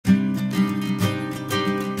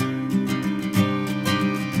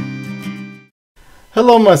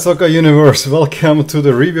Hello my soccer universe, welcome to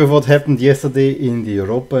the review of what happened yesterday in the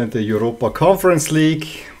Europa and the Europa Conference League.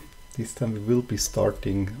 This time we will be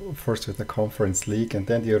starting first with the Conference League and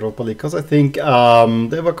then the Europa League, because I think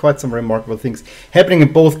there were quite some remarkable things happening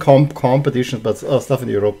in both competitions, but stuff in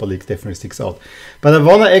the Europa League definitely sticks out. But I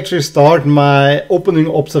want to actually start my opening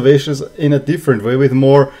observations in a different way, with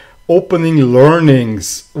more opening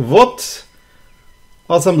learnings. What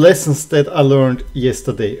are some lessons that I learned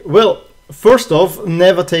yesterday? Well, first off,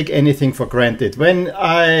 never take anything for granted. When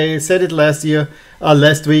I said it last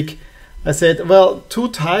week, I said, well, 2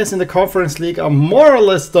 ties in the Conference League are more or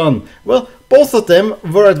less done. Well, both of them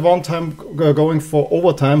were at one time going for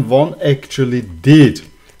overtime. One actually did.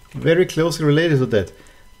 Very closely related to that.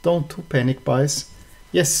 Don't do panic buys.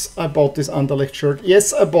 Yes, I bought this Anderlecht shirt.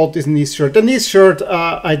 Yes, I bought this Nice shirt. The Nice shirt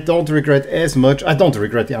I don't regret as much. I don't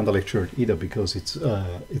regret the Anderlecht shirt either, because it's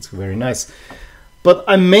very nice. But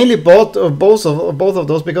I mainly bought both of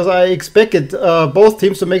those because I expected both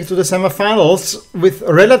teams to make it to the semifinals with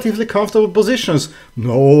relatively comfortable positions.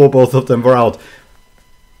 No, both of them were out.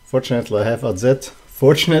 Fortunately, I have AZ.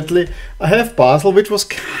 Fortunately, I have Basel, which was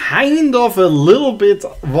kind of a little bit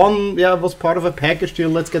was part of a package deal.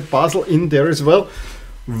 Let's get Basel in there as well.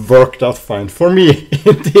 Worked out fine for me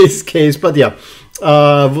in this case. But yeah,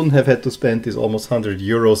 wouldn't have had to spend this almost 100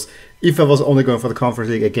 euros if I was only going for the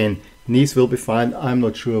Conference League. Again, Nice will be fine. I'm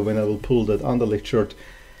not sure when I will pull that Anderlecht shirt.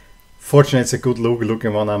 Fortunately, it's a good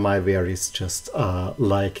looking one. I might wear it just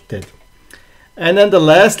like that. And then the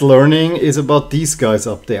last learning is about these guys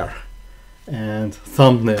up there. And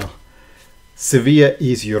thumbnail. Sevilla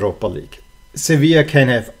is Europa League. Sevilla can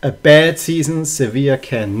have a bad season. Sevilla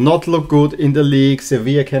can not look good in the league.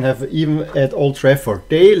 Sevilla can have, even at Old Trafford,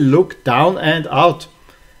 they look down and out.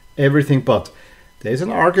 Everything but. There's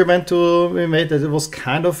an argument to be made that it was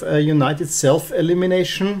kind of a United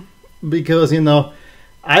self-elimination, because, you know,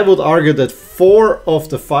 I would argue that 4 of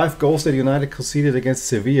the 5 goals that United conceded against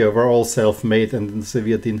Sevilla were all self-made, and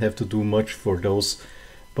Sevilla didn't have to do much for those.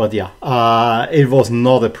 But yeah, it was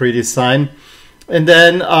not a pretty sign. And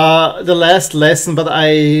then the last lesson, but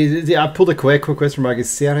I put a quick question mark, is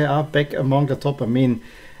Serie A back among the top? I mean,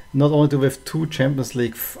 not only do we have 2 Champions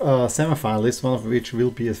League semi-finalists, one of which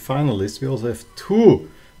will be a finalist, we also have 2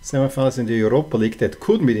 semi-finalists in the Europa League that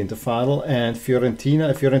could meet in the final, and a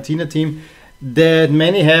Fiorentina team that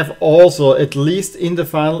many have also at least in the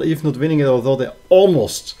final, if not winning it, although they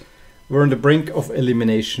almost were on the brink of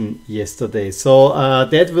elimination yesterday. So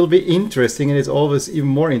that will be interesting, and it's always even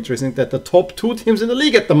more interesting that the top 2 teams in the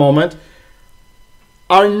league at the moment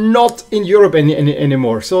are not in Europe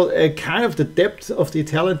anymore. So kind of the depth of the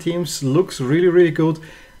Italian teams looks really, really good.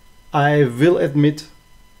 I will admit,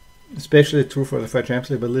 especially true for the Champions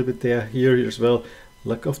League, but a little bit here as well.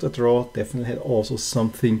 Luck of the draw definitely had also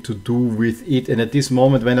something to do with it. And at this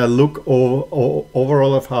moment, when I look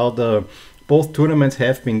overall of how both tournaments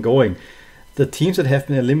have been going, the teams that have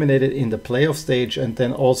been eliminated in the playoff stage and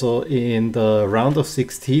then also in the round of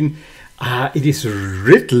 16, it is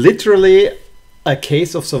literally a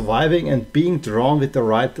case of surviving and being drawn with the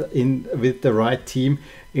right team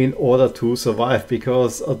in order to survive,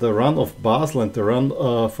 because the run of Basel and the run,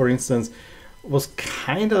 for instance, was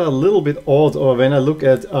kind of a little bit odd. Or when I look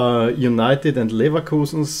at United and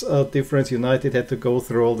Leverkusen's difference, United had to go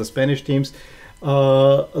through all the Spanish teams.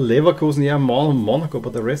 Leverkusen, yeah, Monaco,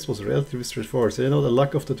 but the rest was relatively straightforward. So, you know, the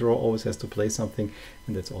luck of the draw always has to play something,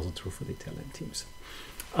 and that's also true for the Italian teams.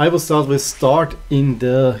 I will start in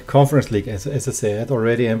the Conference League, as I said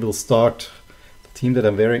already, and will start the team that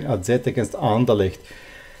I'm wearing, AZ against Anderlecht.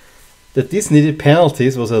 That this needed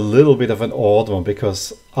penalties was a little bit of an odd one,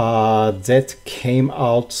 because AZ came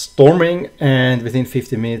out storming and within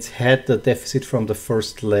 50 minutes had the deficit from the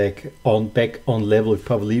first leg back on level with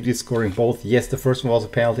Pavlidis scoring both. Yes, the first one was a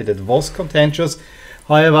penalty that was contentious.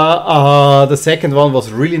 However, the second one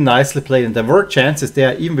was really nicely played, and there were chances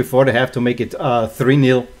there even before they have to make it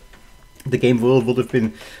 3-0. The game would have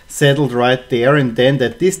been settled right there and then.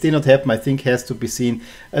 That this did not happen, I think, has to be seen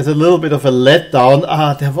as a little bit of a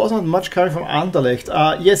letdown. There wasn't much coming from Anderlecht.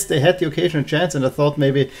 Yes, they had the occasional chance, and I thought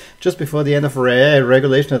maybe just before the end of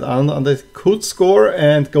regulation that Anderlecht could score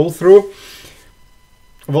and go through.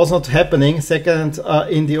 Was not happening. Second,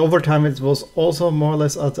 in the overtime, it was also more or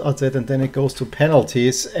less AZ, and then it goes to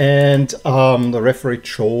penalties, and the referee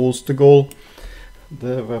chose the goal.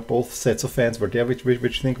 Both sets of fans were there, which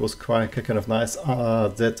I think was quite kind of nice.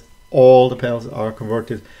 That all the penalties are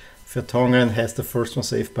converted. Vertonghen has the first one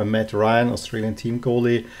saved by Matt Ryan, Australian team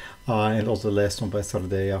goalie, and also the last one by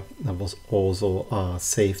Sardea was also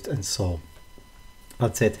saved, and so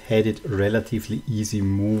AZ had it relatively easy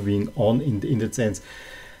moving on in that sense.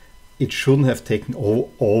 it shouldn't have taken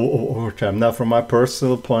overtime. Now, from my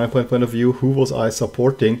personal point of view, who was I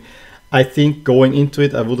supporting? I think going into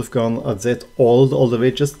it, I would have gone AZ all the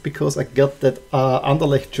way, just because I got that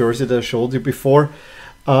Anderlecht jersey that I showed you before.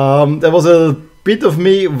 There was a bit of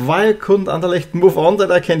me, why couldn't Anderlecht move on,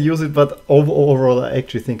 that I can use it, but overall I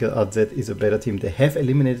actually think AZ is a better team. They have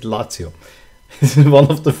eliminated Lazio. It's one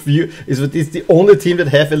of the few, it's the only team that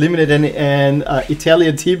have eliminated an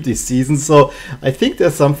Italian team this season, so I think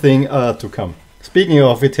there's something to come. Speaking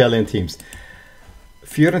of Italian teams,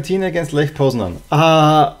 Fiorentina against Lech Poznań.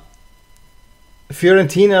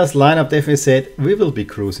 Fiorentina's lineup definitely said, we will be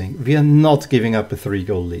cruising. We are not giving up a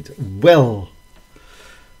 3-goal lead. Well,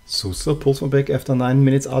 Sousa pulls one back after 9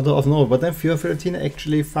 minutes out of nowhere. But then Fiorentina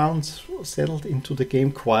actually settled into the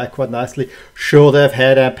game quite nicely. Should have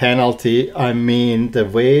had a penalty. I mean, the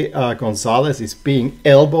way Gonzalez is being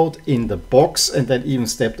elbowed in the box and then even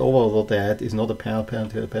stepped over, although that is not a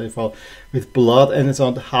penalty foul, with blood and so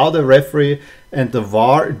on. How the referee and the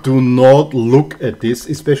VAR do not look at this,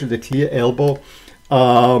 especially the clear elbow.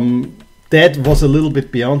 That was a little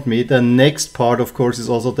bit beyond me. The next part, of course, is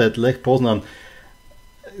also that Lech Poznań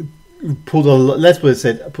put a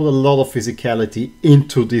lot of physicality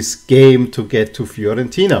into this game to get to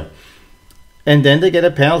Fiorentina. And then they get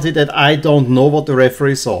a penalty that I don't know what the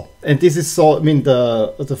referee saw. And this is so, I mean,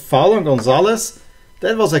 the foul on Gonzalez,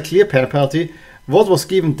 that was a clear penalty. What was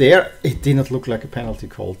given there, it did not look like a penalty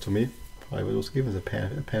call to me. I was given a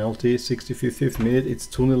penalty, 65th minute, it's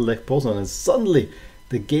 2-0 Lech Poznań, and suddenly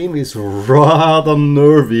the game is rather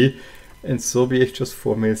nervy. And Sobiev just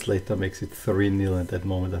 4 minutes later makes it 3-0. At that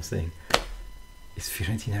moment I'm saying, is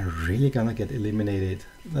Fiorentina really gonna get eliminated?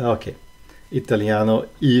 Okay, Italiano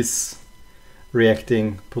is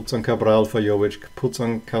reacting, puts on Cabral for Jovic, puts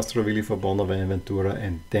on Castrovilli for Bonaventura,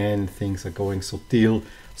 and then things are going. So Thiel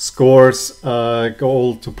scores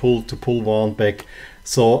goal to pull one back.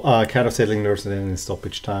 So kind of settling nerves, and then in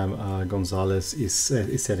stoppage time Gonzalez is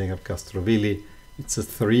setting up Castrovilli. It's a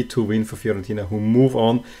 3-2 win for Fiorentina, who move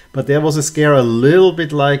on. But there was a scare a little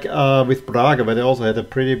bit like with Braga, but they also had a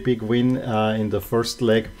pretty big win in the first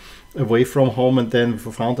leg away from home, and then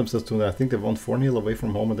found themselves 2-0. I think they won 4-0 away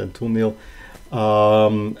from home and then 2-0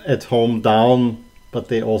 at home down, but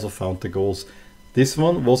they also found the goals. This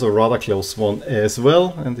one was a rather close one as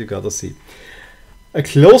well, and you gotta see. A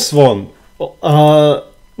close one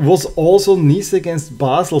was also Nice against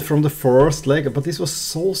Basel from the first leg, but this was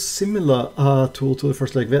so similar to the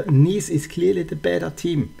first leg, where Nice is clearly the better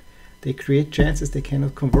team. They create chances, they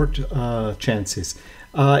cannot convert chances.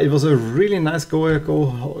 It was a really nice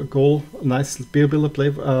goal, nice builder play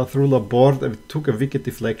through Laborde. It took a wicked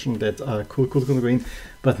deflection that could go in,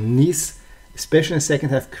 but Nice, especially in the second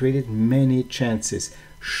half, created many chances.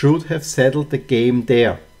 Should have settled the game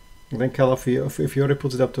there. And then Calafiore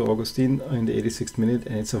puts it up to Augustin in the 86th minute,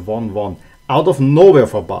 and it's a 1-1 out of nowhere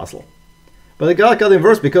for Basel. But it got even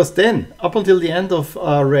worse, because then, up until the end of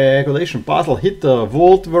regulation, Basel hit the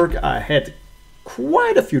Wohltwerk. I had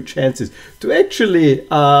quite a few chances to actually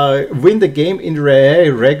win the game in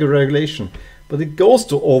regulation. But it goes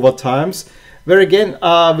to overtimes, where again,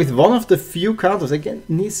 with one of the few counters, again,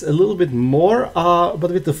 Nice a little bit more,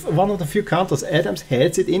 but with one of the few counters, Adams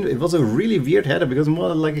heads it in. It was a really weird header, because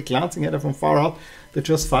more like a glancing header from far out that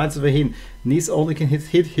just finds a way in. Nice only can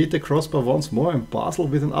hit the crossbar once more, and Basel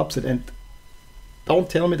with an upset. And don't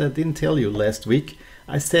tell me that I didn't tell you last week.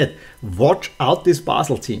 I said, watch out this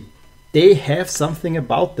Basel team. They have something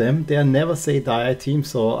about them. They are never say die team,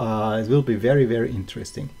 so it will be very, very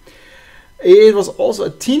interesting. It was also a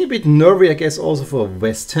teeny bit nervy, I guess, also for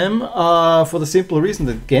West Ham, for the simple reason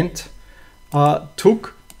that Ghent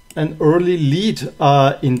took an early lead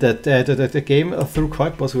in that game through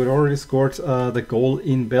Kuipers, who had already scored the goal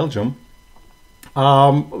in Belgium.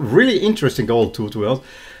 Really interesting goal too, to be honest.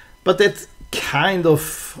 But that kind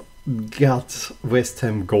of got West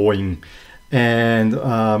Ham going. And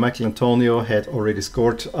Michael Antonio had already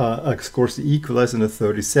scored the equalizer in the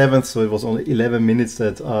 37th, so it was only 11 minutes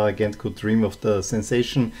that Ghent could dream of the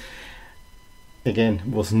sensation. Again,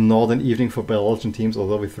 it was not an evening for Belgian teams,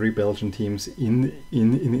 although with 3 Belgian teams in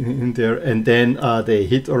there. And then they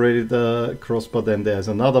hit already the crossbar. Then there's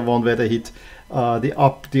another one where they hit the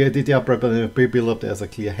upright build-up. There's a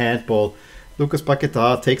clear handball. Lucas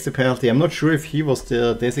Paquetá takes the penalty. I'm not sure if he was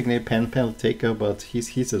the designated penalty taker, but he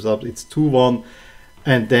says up. It's 2-1,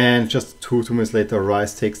 and then just two minutes later,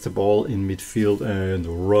 Rice takes the ball in midfield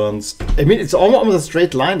and runs. I mean, it's almost a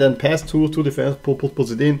straight line. Then pass to defense,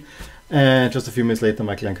 puts it in. And just a few minutes later,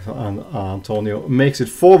 Michael Antonio makes it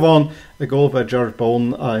 4-1. A goal by Jared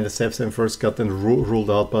Bowen in the semi first got then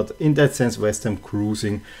ruled out. But in that sense, West Ham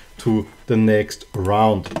cruising to the next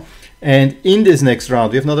round. And in this next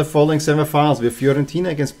round, we have now the following semi-finals. We have Fiorentina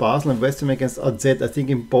against Basel and West Ham against AZ. I think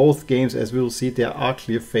in both games, as we will see, there are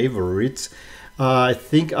clear favorites. I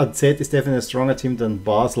think AZ is definitely a stronger team than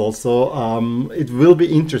Basel, so it will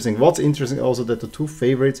be interesting. What's interesting also that the two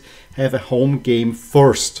favorites have a home game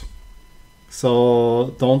first.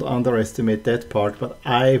 So don't underestimate that part. But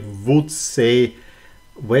I would say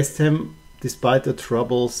West Ham, despite the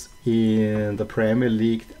troubles in the Premier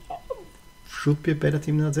League, should be a better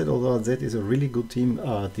team than AZ, although AZ is a really good team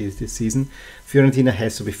this season. Fiorentina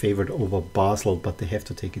has to be favored over Basel, but they have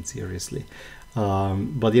to take it seriously.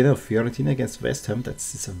 But you know, Fiorentina against West Ham,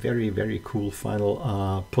 it's a very, very cool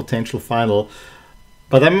final, potential final.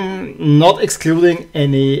 But I'm not excluding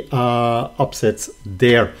any upsets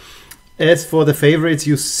there. As for the favorites,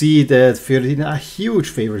 you see that Fiorentina are huge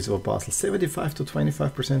favorites over Basel, 75 to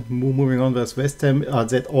 25%. Moving on with West Ham,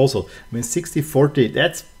 AZ also. I mean, 60-40,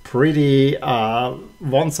 that's pretty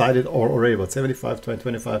one-sided already, but 75 to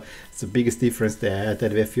 25, it's the biggest difference there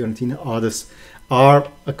that we have. Fiorentina. Others are,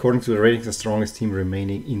 according to the ratings, the strongest team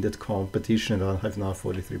remaining in that competition and have now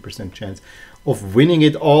 43% chance of winning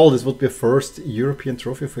it all. This would be a first European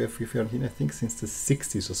trophy for Fiorentina, I think, since the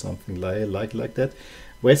 60s or something like that.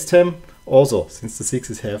 West Ham also, since the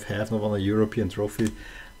 60s, have not won a European trophy.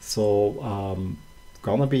 So,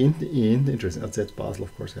 gonna be interesting. AZ Basel,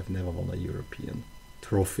 of course, have never won a European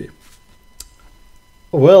trophy.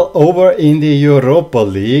 Well, over in the Europa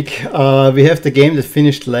League, we have the game that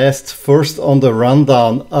finished last, first on the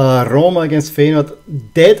rundown. Roma against Feyenoord.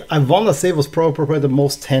 That, I want to say, was probably the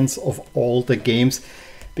most tense of all the games,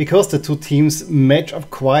 because the two teams match up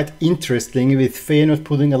quite interestingly, with Feyenoord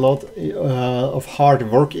putting a lot of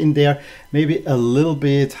hard work in there. Maybe a little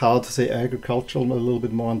bit, how to say, agricultural, a little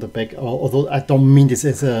bit more on the back, although I don't mean this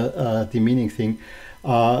as a demeaning thing.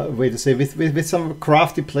 Way to say, with some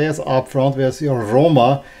crafty players up front, whereas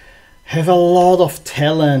Roma have a lot of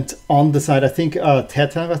talent on the side. I think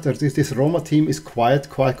this Roma team is quite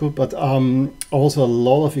good, but also a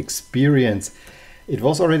lot of experience. It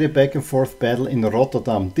was already a back and forth battle in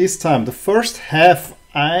Rotterdam. This time, the first half,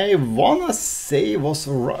 I wanna say, was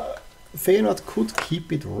Feyenoord could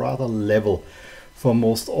keep it rather level for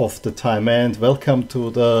most of the time. And welcome to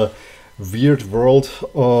the weird world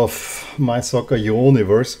of my soccer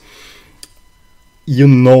universe. You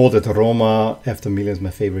know that Roma, after Milan, is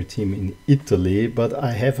my favorite team in Italy, but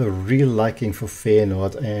I have a real liking for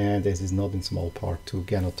Feyenoord, and this is not in small part to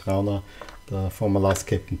Gernot Trauner, the former last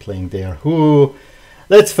captain playing there, who,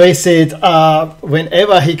 let's face it,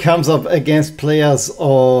 whenever he comes up against players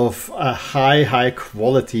of a high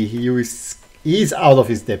quality, he's out of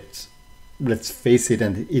his depth. Let's face it,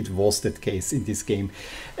 and it was that case in this game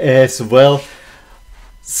as well.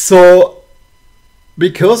 So,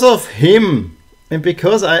 because of him, and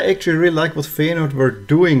because I actually really like what Feyenoord were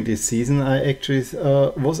doing this season, I actually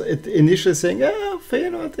was initially saying, yeah,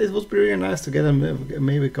 Feyenoord, it would be really nice to get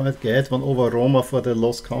maybe get one over Roma for the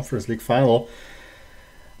lost Conference League final.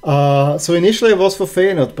 So initially I was for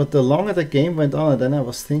Feyenoord, but the longer the game went on, then I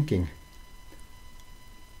was thinking,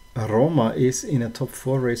 Roma is in a top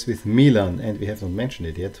 4 race with Milan, and we have not mentioned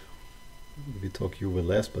it yet. We talk Juve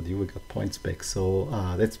last, but Juve got points back, so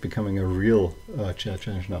that's becoming a real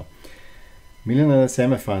challenge now. Milan in the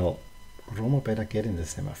semi-final. Roma better get in the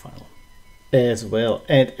semi-final as well.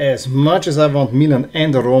 And as much as I want Milan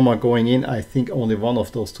and Roma going in, I think only one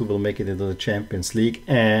of those two will make it into the Champions League.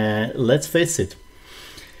 And let's face it,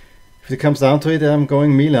 if it comes down to it, I'm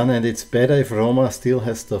going Milan, and it's better if Roma still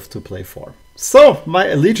has stuff to play for. So my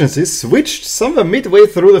allegiances switched somewhere midway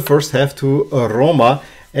through the first half to Roma,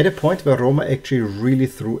 at a point where Roma actually really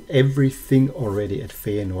threw everything already at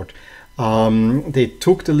Feyenoord. They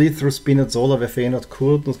took the lead through Spinazzola, where Feyenoord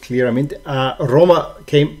could not clear. I mean, Roma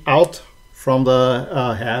came out from the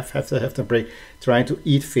half break, trying to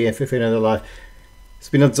eat Feyenoord alive.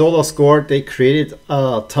 Spinazzola scored. They created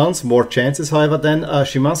tons more chances. However, then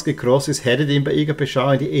Szymanski cross is headed in by Igor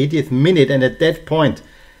Peshao in the 80th minute, and at that point,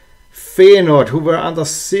 Feyenoord, who were under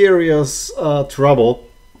serious trouble,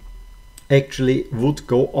 actually would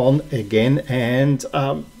go on again, and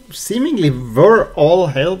seemingly were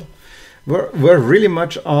really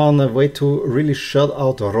much on a way to really shut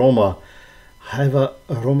out Roma. However,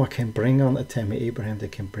 Roma can bring on a Tammy Abraham, they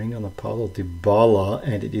can bring on a Paulo Dybala,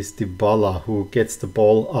 and it is Dybala who gets the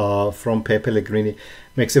ball from Pellegrini,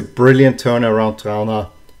 makes a brilliant turnaround. Trauner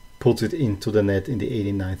puts it into the net in the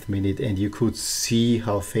 89th minute, and you could see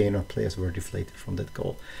how Feyenoord players were deflated from that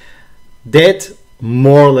goal. That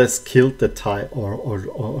more or less killed the tie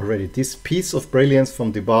already. This piece of brilliance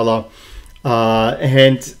from Dybala,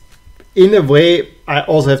 and in a way, I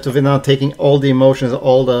also have to be now taking all the emotions,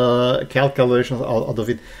 all the calculations out of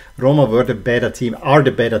it. Roma were the better team, are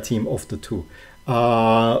the better team of the two.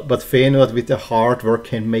 But Feyenoord with the hard work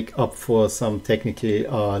can make up for some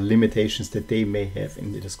technical limitations that they may have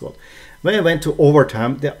in the squad. When I went to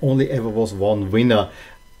overtime, there only ever was one winner.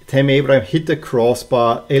 Tammy Abraham hit the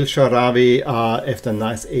crossbar. El Shaarawy, after a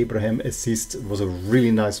nice Abraham assist, was a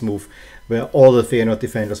really nice move where all the Feyenoord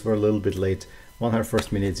defenders were a little bit late.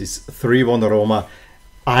 101st minutes is 3-1 Roma.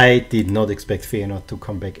 I did not expect Feyenoord to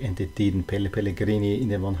come back, and they didn't. Pellegrini in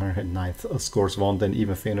the 109th scores one, then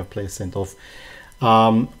even Feyenoord players sent off.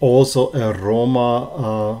 Also a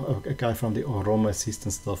Roma, a guy from the Roma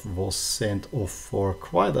assistant staff was sent off for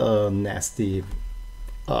quite a nasty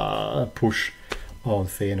push on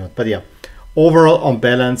Feyenoord. But yeah, overall on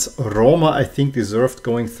balance, Roma I think deserved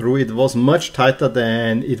going through. It was much tighter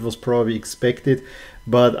than it was probably expected,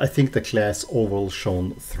 but I think the class overall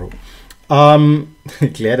shone through.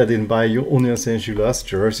 Glad I didn't buy Union Saint-Gilloise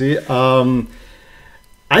jersey.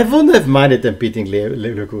 I wouldn't have minded them beating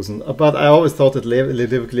Leverkusen, but I always thought that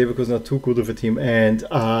Leverkusen are too good of a team, and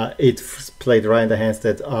it played right in the hands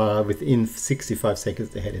that within 65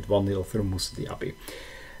 seconds they had it 1-0 through Moussa Diaby.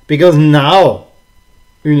 Because now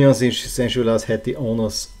Union Saint-Gilloise had the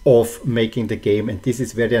onus of making the game, and this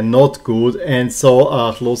is where they're not good, and so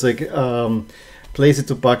Hlosek plays it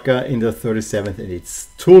to Bacca in the 37th, and it's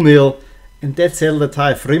 2-0. And that settled the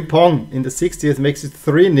tie. Frimpong in the 60th makes it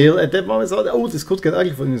 3-0. At that moment, I thought, oh, this could get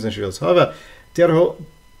ugly for Union Saint-Gilloise. However, Terho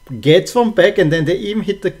gets one back, and then they even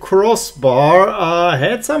hit the crossbar.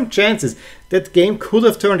 Had some chances. That game could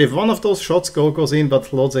have turned if one of those shots goes in, but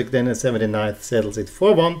Hlosek then in 79th settles it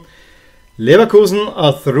 4-1. Leverkusen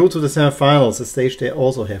are through to the semifinals, a stage they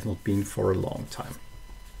also have not been for a long time.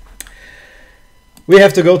 We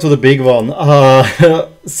have to go to the big one.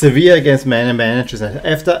 Sevilla against Manchester United.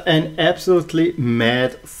 After an absolutely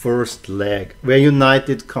mad first leg, where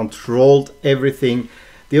United controlled everything.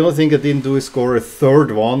 The only thing they didn't do is score a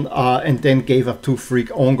third one, and then gave up 2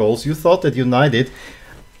 freak own goals. You thought that United,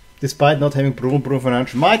 despite not having Bruno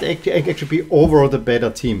Fernandes, might actually be overall the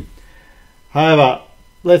better team. However,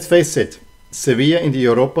 let's face it, Sevilla in the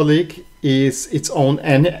Europa League is its own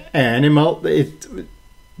animal. It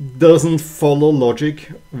doesn't follow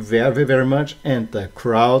logic very much, and the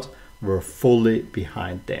crowd were fully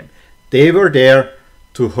behind them. They were there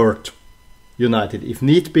to hurt United if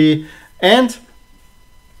need be, and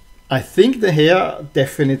I think the hair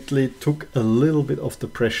definitely took a little bit of the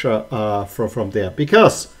pressure from there,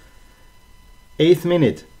 because 8th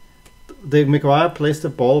minute the Maguire plays the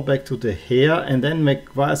ball back to the hair, and then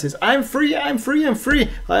Maguire says, I'm free.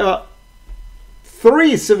 However,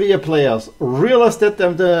 3 Sevilla players realized that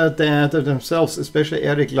themselves, especially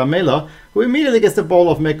Eric Lamela, who immediately gets the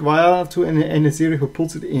ball of Maguire to Enesiri, who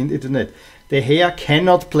puts it into the net. De Gea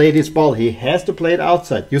cannot play this ball. He has to play it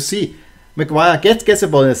outside. You see, Maguire gets the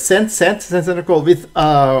ball in a center goal with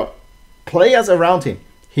players around him.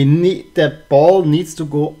 The ball needs to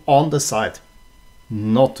go on the side,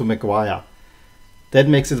 not to Maguire. That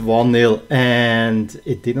makes it 1-0, and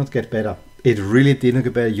it did not get better. It really didn't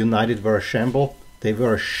get better. United were a shamble. They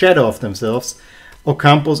were a shadow of themselves.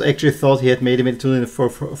 Ocampos actually thought he had made him into the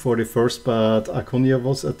 41st, but Acuna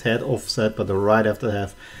was a tad offside, but right after the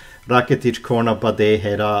half. Rakitic corner, but they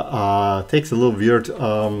had takes a little weird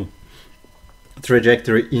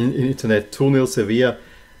trajectory into net. 2-0 Sevilla.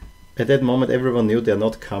 At that moment, everyone knew they're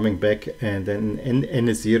not coming back, and then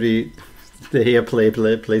Enesiri, the hair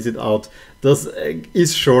plays it out.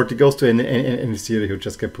 Is short. It goes to Enesiri, who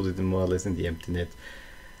just can put it in more or less in the empty net.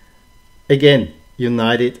 Again,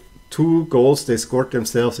 United, 2 goals they scored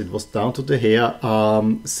themselves. It was down to the hair.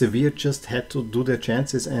 Sevilla just had to do their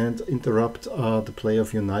chances and interrupt the play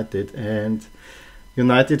of United. And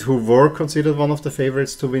United, who were considered one of the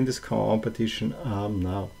favorites to win this competition,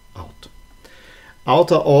 now out.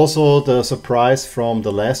 Out are also the surprise from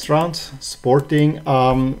the last round, Sporting.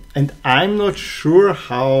 And I'm not sure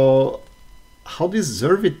how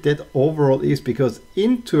deserved it that overall is, because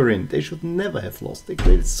in Turin they should never have lost. They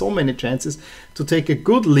created so many chances to take a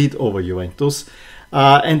good lead over Juventus,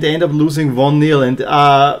 and they end up losing 1-0, and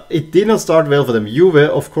it did not start well for them. Juve,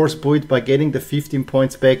 of course, buoyed by getting the 15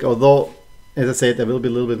 points back, although, as I said, there will be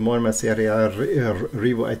a little bit more in my Serie A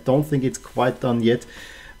review. I don't think it's quite done yet,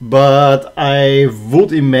 but I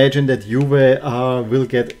would imagine that Juve will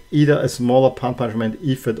get either a smaller punishment,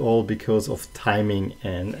 if at all, because of timing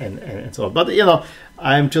and so on. But, you know,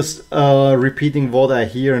 I'm just repeating what I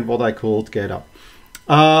hear and what I could get up.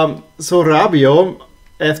 So Rabiot,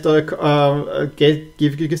 after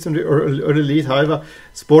gives them the early lead. However,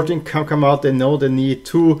 Sporting come out. They know they need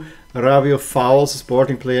 2 Rabiot fouls.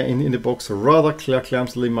 Sporting player in the box rather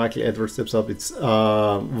clumsily. Michael Edwards steps up. It's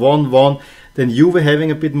 1-1. Then Juve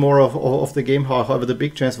having a bit more of the game. However, the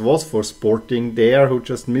big chance was for Sporting there, who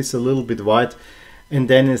just missed a little bit wide. And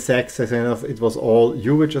then in second half, it was all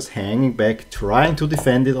Juve just hanging back, trying to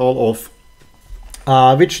defend it all off,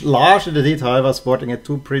 which largely they did. However, Sporting had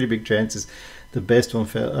 2 pretty big chances. The best one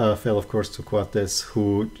fell, of course, to Cortés,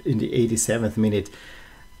 who in the 87th minute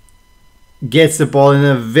gets the ball in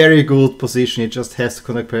a very good position. He just has to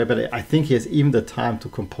connect, but I think he has even the time to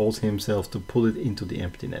compose himself to pull it into the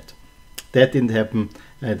empty net. That didn't happen.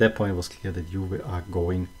 At that point, it was clear that Juve are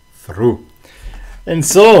going through. And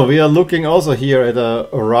so we are looking also here at a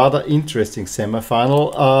rather interesting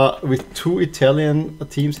semi-final with 2 Italian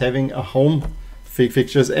teams having a home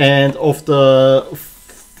fixtures. And of the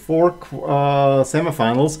 4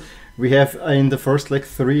 semi-finals, we have in the first leg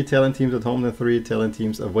 3 Italian teams at home and 3 Italian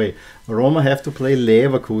teams away. Roma have to play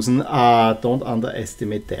Leverkusen. Don't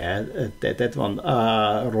underestimate that one.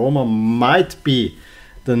 Roma might be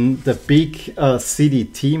the big city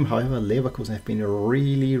team. However, Leverkusen have been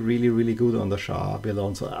really good under Xabi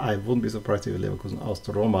Alonso. I wouldn't be surprised if Leverkusen oust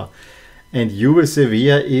Roma. And Juve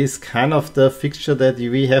Sevilla is kind of the fixture that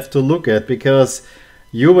we have to look at, because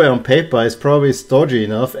Juve on paper is probably stodgy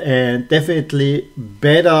enough and definitely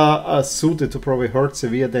better suited to probably hurt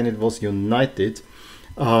Sevilla than it was United.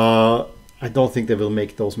 I don't think they will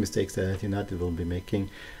make those mistakes that United will be making.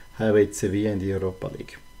 However, it's Sevilla in the Europa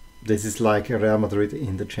League. This is like Real Madrid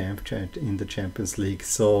in the Champions League,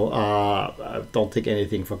 so don't take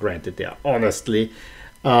anything for granted there, honestly.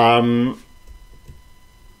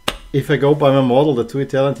 If I go by my model, the 2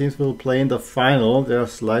 Italian teams will play in the final. They are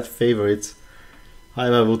slight favorites.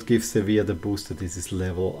 However, I would give Sevilla the boost that this is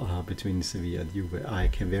level between Sevilla and Juve. I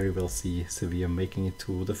can very well see Sevilla making it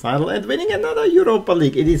to the final and winning another Europa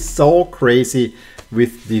League. It is so crazy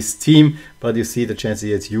with this team, but you see the chances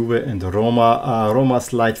here, it's Juve and Roma. Roma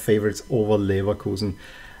slight favorites over Leverkusen.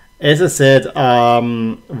 As I said,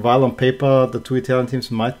 while on paper the 2 Italian teams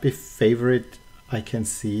might be favorite, I can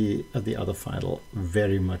see the other final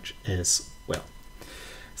very much as well.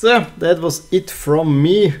 So that was it from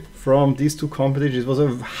me from these 2 competitions. It was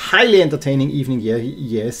a highly entertaining evening,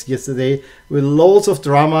 yesterday, with loads of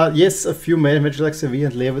drama. Yes, a few matches like Sevilla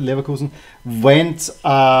and Leverkusen went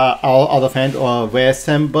out of hand or West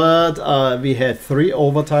Ham, but we had 3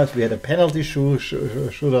 overtimes, we had a penalty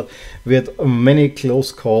shootout, we had many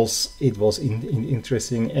close calls. It was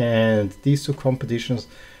interesting, and these 2 competitions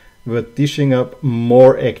were dishing up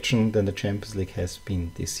more action than the Champions League has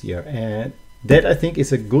been this year, and that I think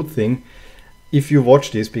is a good thing if you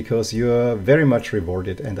watch this, because you are very much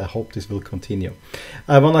rewarded, and I hope this will continue.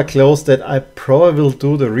 I want to close that I probably will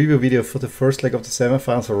do the review video for the first leg of the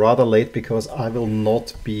semifinals rather late, because I will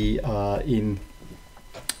not be at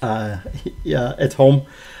home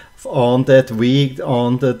on that week,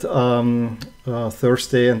 on that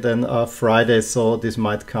Thursday and then Friday, so this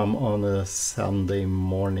might come on a Sunday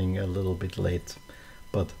morning a little bit late,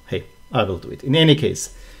 but hey, I will do it. In any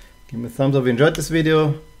case, give me a thumbs up if you enjoyed this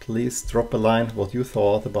video. Please drop a line what you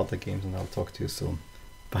thought about the games, and I'll talk to you soon.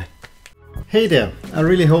 Bye. Hey there, I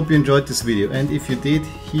really hope you enjoyed this video, and if you did,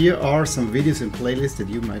 here are some videos and playlists that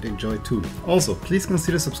you might enjoy too. Also, please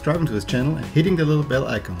consider subscribing to this channel and hitting the little bell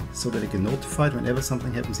icon so that you get notified whenever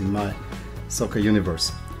something happens in my soccer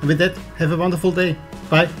universe. And with that, have a wonderful day.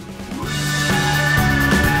 Bye.